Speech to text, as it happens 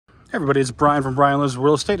Everybody, it's Brian from Brian Lives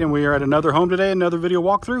Real Estate, and we are at another home today, another video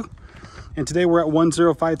walkthrough. And today we're at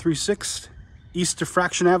 10536 East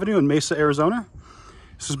Diffraction Avenue in Mesa, Arizona.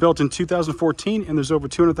 This was built in 2014, and there's over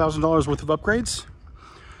 $200,000 worth of upgrades.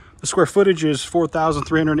 The square footage is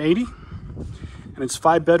 4,380, and it's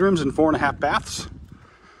 5 bedrooms and 4.5 baths.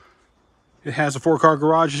 It has a 4-car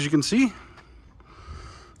garage, as you can see,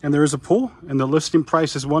 and there is a pool, and the listing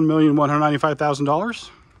price is $1,195,000.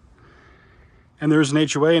 And there's an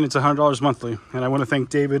HOA, and it's $100 monthly. And I want to thank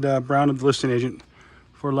David Brown, the listing agent,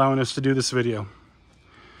 for allowing us to do this video.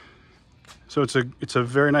 So it's a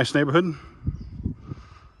very nice neighborhood.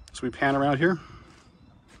 So we pan around here.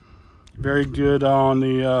 Very good on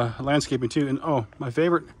the landscaping too. And oh, my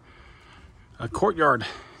favorite, a courtyard.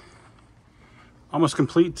 Almost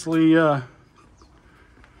completely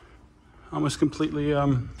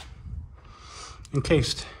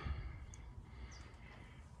encased.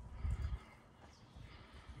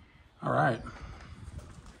 All right.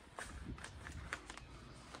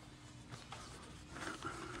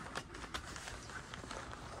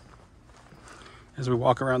 As we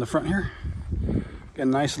walk around the front here, got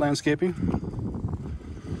nice landscaping.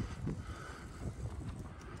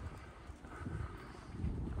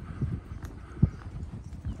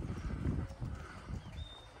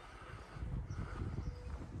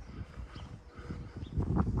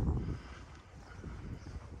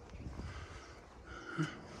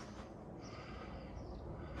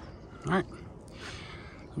 All right,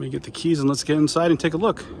 let me get the keys and let's get inside and take a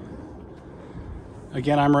look.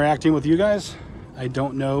 Again, I'm reacting with you guys. I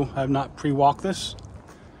don't know, I have not pre-walked this.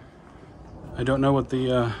 I don't know what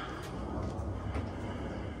the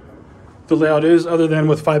layout is, other than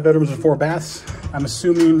with 5 bedrooms and 4 baths. I'm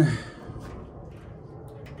assuming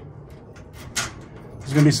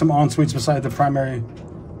there's gonna be some en-suites beside the primary.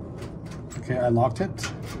 Okay, I locked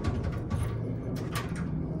it.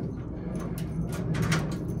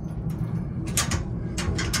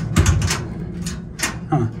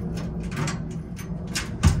 Huh.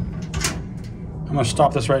 I'm gonna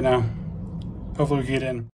stop this right now. Hopefully we can get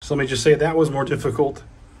in. So let me just say that was more difficult.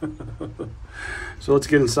 So let's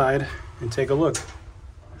get inside and take a look.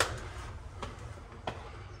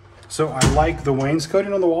 So I like the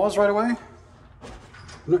wainscoting on the walls right away.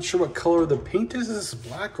 I'm not sure what color the paint is. Is this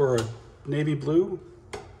black or a navy blue?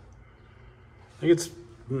 I think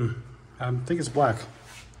it's black.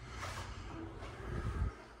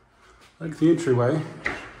 I like the entryway.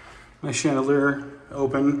 Nice chandelier,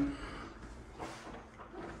 open.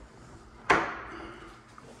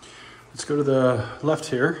 Let's go to the left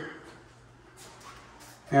here.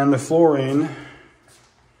 And the flooring, I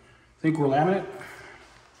think we're laminate.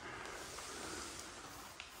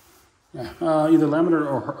 Yeah, either laminate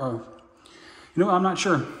or you know, I'm not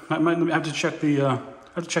sure. I might have to check the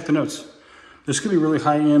notes. This could be really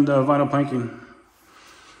high-end vinyl planking.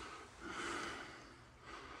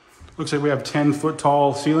 Looks like we have 10-foot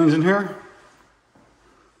tall ceilings in here.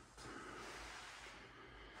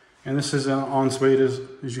 And this is an ensuite, as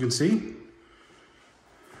you can see.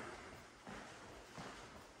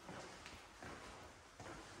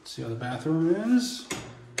 Let's see how the bathroom is.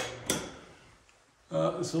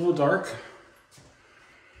 It's a little dark.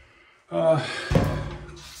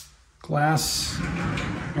 Glass,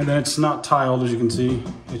 and then it's not tiled, as you can see.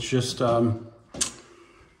 It's just, I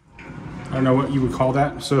don't know what you would call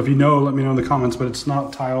that. So if you know, let me know in the comments, but it's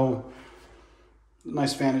not tile.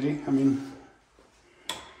 Nice vanity. I mean,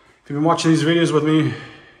 if you've been watching these videos with me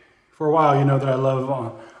for a while, you know that I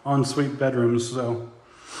love ensuite bedrooms, so.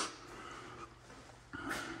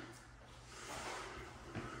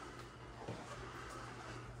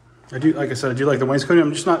 I do, like I said, I do like the wainscoting.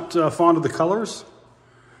 I'm just not fond of the colors.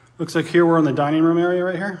 Looks like here we're in the dining room area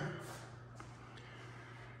right here.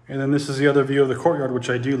 And then this is the other view of the courtyard, which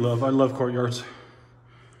I do love. I love courtyards.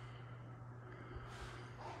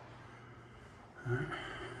 All right.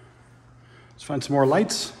 Let's find some more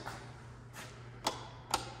lights.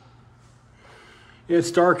 Yeah,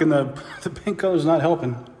 it's dark and the paint color is not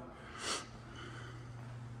helping.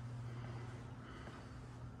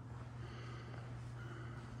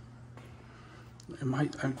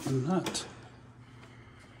 I'm not.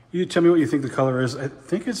 You tell me what you think the color is. I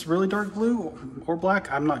think it's really dark blue or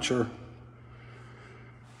black. I'm not sure.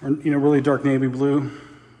 Or, you know, really dark navy blue.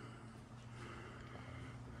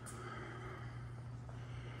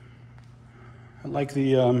 I like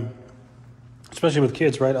the, especially with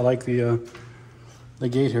kids, right? I like the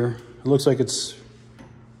gate here. It looks like it's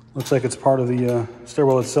part of the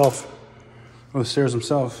stairwell itself, or the stairs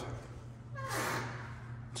themselves.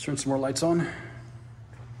 Let's turn some more lights on.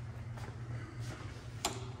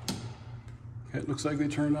 Okay, it looks like they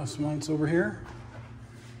turned off some lights over here.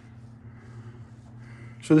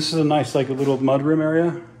 So this is a nice, like a little mudroom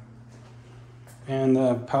area and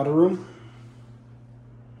the powder room.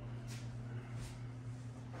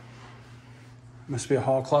 Must be a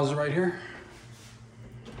hall closet right here.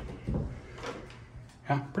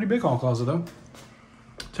 Yeah, pretty big hall closet though.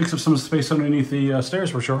 Takes up some space underneath the stairs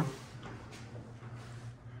for sure.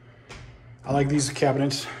 I like these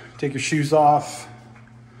cabinets. Take your shoes off,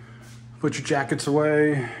 put your jackets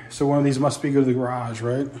away. So one of these must be go to the garage,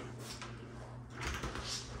 right?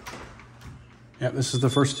 Yeah, this is the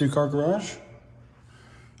first 2-car garage.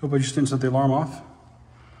 Hope I just didn't set the alarm off.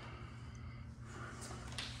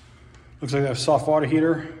 Looks like they have soft water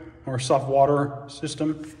heater or soft water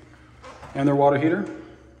system and their water heater.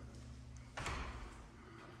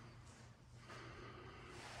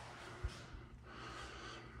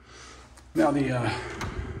 Now the,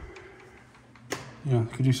 you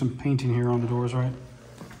could do some painting here on the doors, right?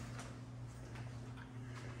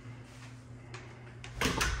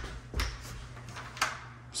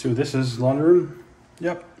 See what this is, laundry room?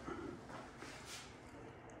 Yep.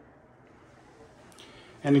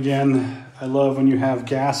 And again, I love when you have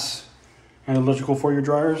gas and electrical for your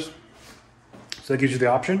dryers. So that gives you the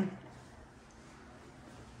option.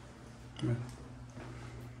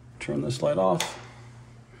 Turn this light off.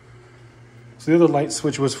 So the other light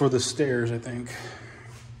switch was for the stairs, I think.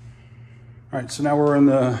 All right, so now we're in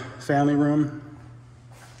the family room.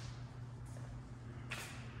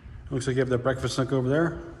 Looks like you have that breakfast nook over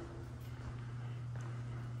there.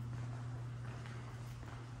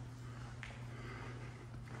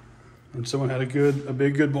 And someone had a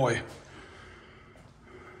big good boy.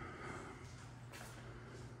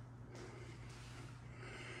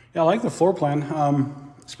 Yeah, I like the floor plan,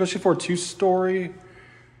 especially for a 2-story.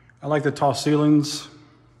 I like the tall ceilings.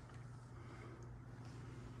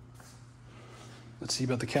 Let's see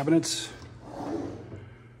about the cabinets.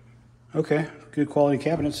 Okay, good quality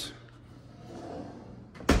cabinets.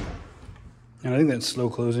 And I think that's slow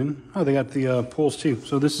closing. Oh, they got the pulls too,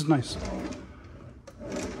 so this is nice.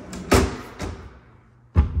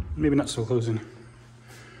 Maybe not slow closing.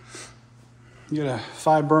 You got a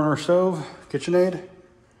 5-burner stove, KitchenAid.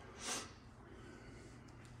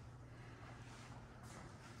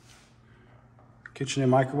 KitchenAid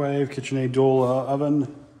microwave, KitchenAid dual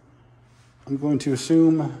oven. I'm going to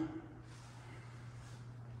assume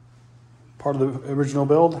part of the original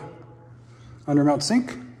build. Undermount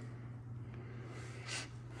sink.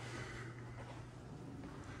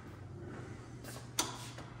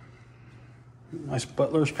 Nice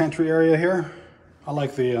butler's pantry area here. I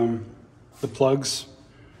like the plugs.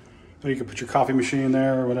 So you can put your coffee machine in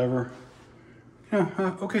there or whatever.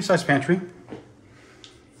 Yeah, okay size pantry.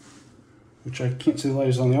 Which I can't see the light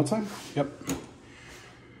is on the outside. Yep.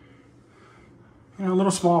 You know, a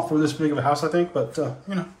little small for this big of a house, I think, but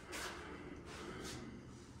you know,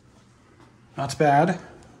 not bad.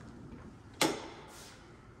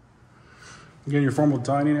 Again, your formal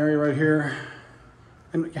dining area right here.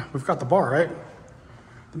 And yeah, we've got the bar, right?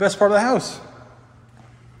 The best part of the house.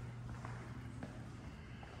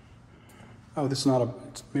 Oh, this is not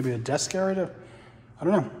it's maybe a desk area? I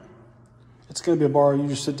don't know. It's gonna be a bar, you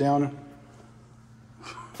just sit down.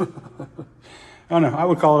 I don't know, I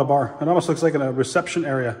would call it a bar. It almost looks like a reception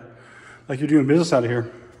area, like you're doing business out of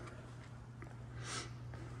here.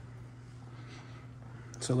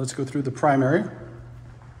 So let's go through the primary.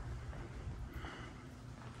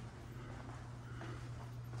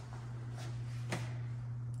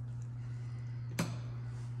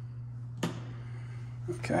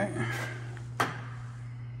 Okay.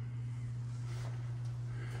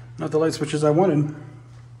 Not the light switches I wanted.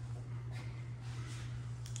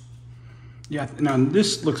 Yeah, now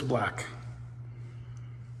this looks black.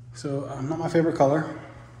 So not my favorite color.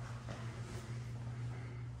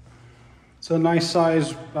 It's a nice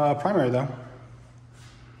size primary though.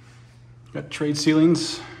 Got trade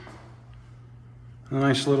ceilings. A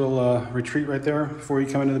nice little retreat right there before you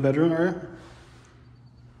come into the bedroom area.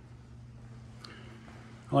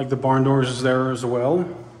 I like the barn doors there as well.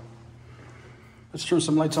 Let's turn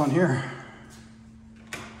some lights on here.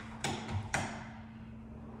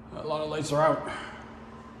 A lot of lights are out.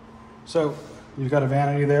 So you've got a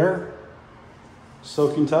vanity there,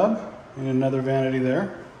 soaking tub, and another vanity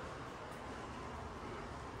there.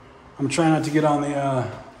 I'm trying not to get on the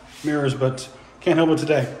mirrors, but can't help it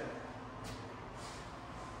today.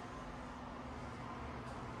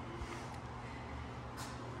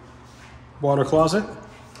 Water closet.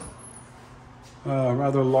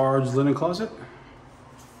 Rather large linen closet.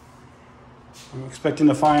 I'm expecting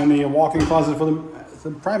to find the walk-in closet for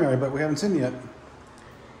the primary, but we haven't seen it yet.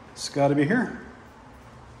 It's got to be here.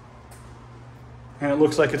 And it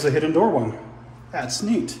looks like it's a hidden door one. That's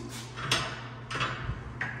neat.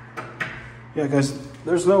 Yeah, guys,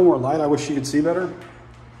 there's no more light. I wish you could see better.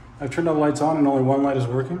 I've turned all the lights on and only one light is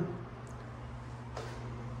working.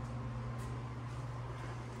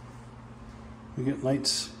 We get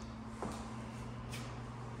lights.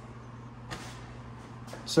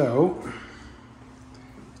 So,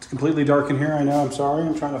 it's completely dark in here. I know, I'm sorry.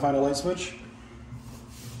 I'm trying to find a light switch.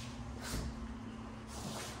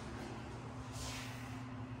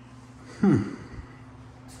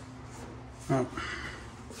 Oh.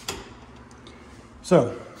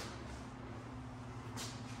 So,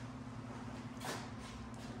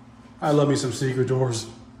 I love me some secret doors.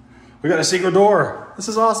 We got a secret door. This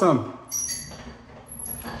is awesome.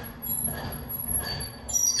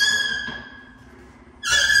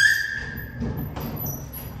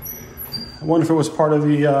 I wonder if it was part of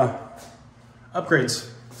the upgrades.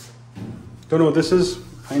 Don't know what this is.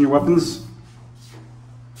 Hang your weapons.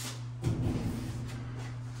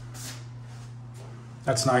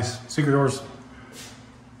 That's nice. Secret doors.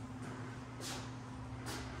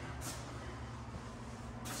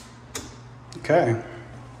 Okay.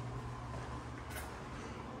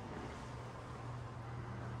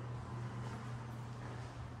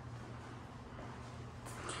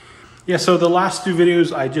 Yeah, so the last two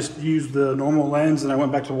videos, I just used the normal lens and I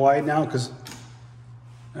went back to wide now because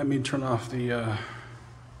let me turn off the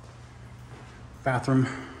bathroom.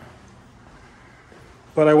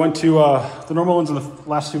 But I went to the normal ones in the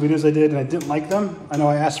last two videos I did and I didn't like them. I know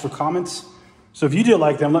I asked for comments. So if you did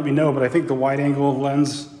like them, let me know, but I think the wide angle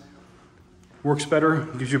lens works better,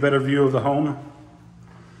 gives you a better view of the home.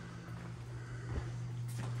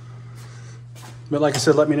 But like I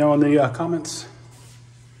said, let me know in the comments.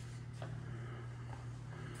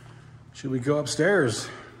 Should we go upstairs?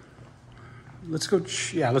 Let's go,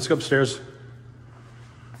 yeah, let's go upstairs.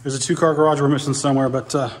 There's a 2-car garage we're missing somewhere,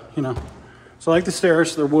 but you know. So I like the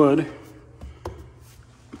stairs, they're wood.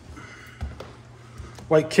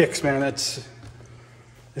 White kicks, man, that's,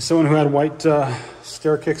 as someone who had white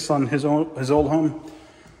stair kicks on his old home,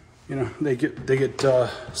 you know, they get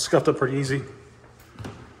scuffed up pretty easy.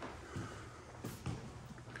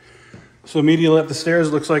 So immediately up the stairs,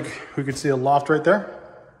 it looks like we could see a loft right there.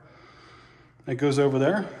 That goes over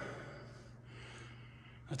there.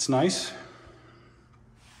 That's nice.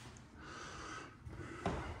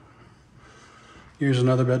 Here's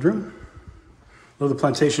another bedroom. Love the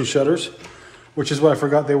plantation shutters, which is what I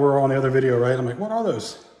forgot they were on the other video, right? I'm like, what are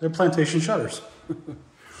those? They're plantation shutters.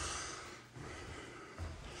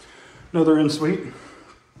 Another ensuite.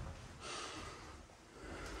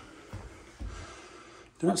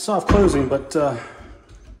 They're not soft closing, but the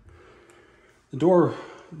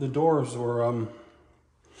doors were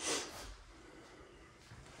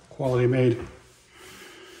quality made.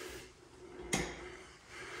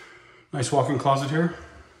 Nice walk-in closet here.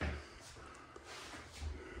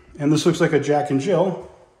 And this looks like a Jack and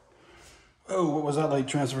Jill. Oh, what was that light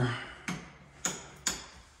transfer?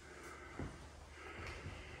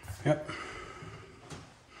 Yep.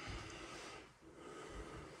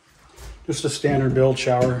 Just a standard build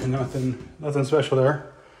shower and nothing special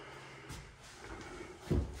there.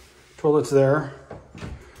 Toilet's there.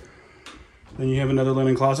 Then you have another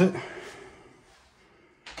linen closet.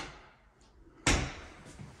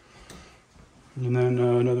 And then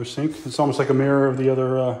another sink. It's almost like a mirror of the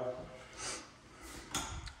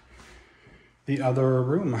other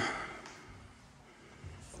room.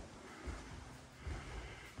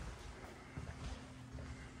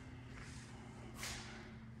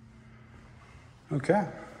 Okay.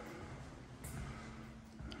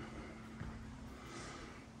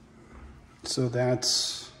 So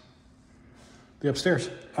that's the upstairs.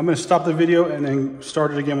 I'm going to stop the video and then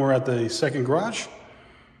start it again. We're at the second garage.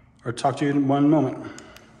 Or talk to you in one moment.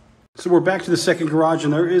 So we're back to the second garage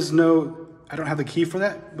and there is no, I don't have the key for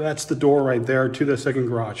that, but that's the door right there to the second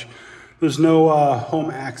garage. There's no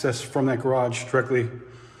home access from that garage directly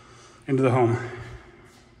into the home.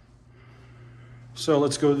 So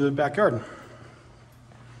let's go to the backyard.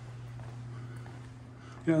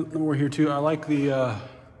 You know, we're here too. I like the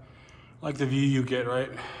view you get,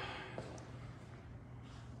 right?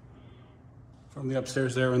 From the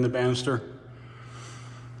upstairs there in the banister.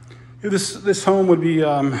 This home would be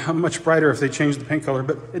much brighter if they changed the paint color,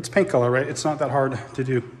 but it's paint color, right? It's not that hard to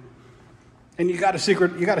do. And you got a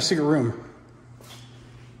secret room.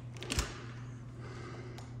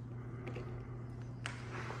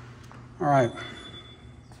 All right.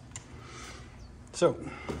 So,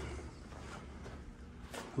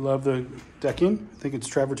 love the decking. I think it's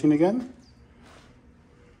travertine again.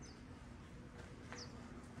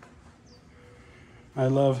 I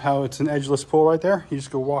love how it's an edgeless pull right there. You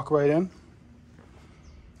just go walk right in.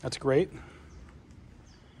 That's great.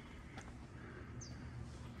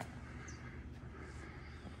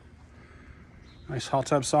 Nice hot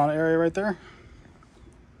tub sauna area right there.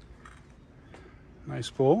 Nice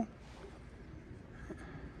pool.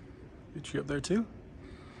 Get you up there too.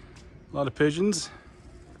 A lot of pigeons.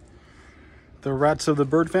 The rats of the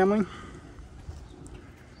bird family.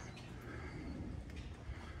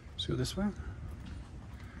 Let's go this way.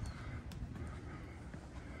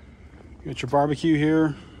 You got your barbecue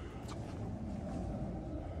here.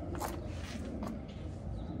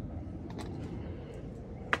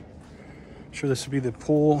 Sure, this would be the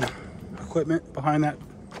pool equipment behind that.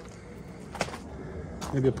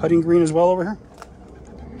 Maybe a putting green as well over here.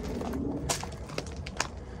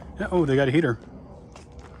 Yeah, oh, they got a heater.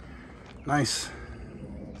 Nice.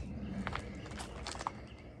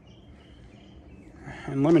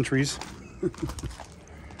 And lemon trees. I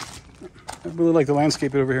really like the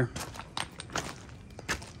landscape over here.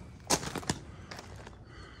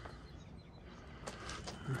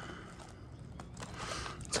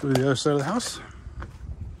 Let's go to the other side of the house.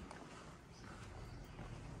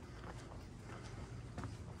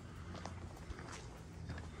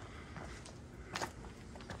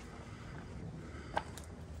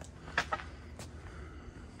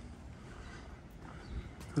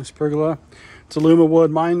 This pergola, it's Aluma wood.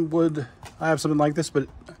 Mine would, I have something like this, but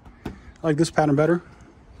I like this pattern better.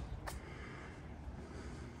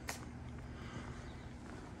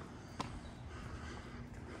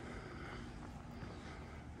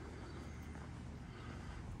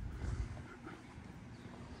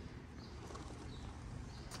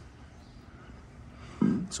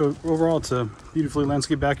 So overall, it's a beautifully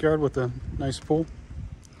landscaped backyard with a nice pool.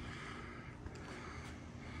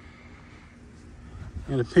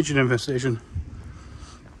 And a pigeon infestation.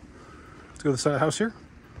 Let's go to the side of the house here.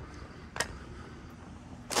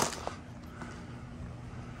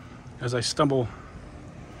 As I stumble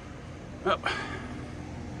up.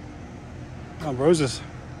 Oh, roses.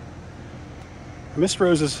 I missed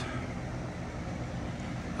roses.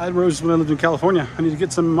 I had roses when I lived in California. I need to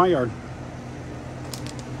get some in my yard.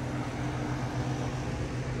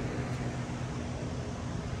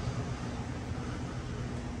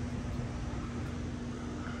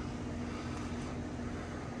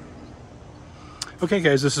 Okay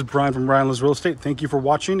guys, this is Brian from Brian Lives Real Estate. Thank you for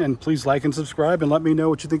watching, and please like and subscribe and let me know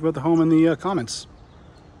what you think about the home in the comments.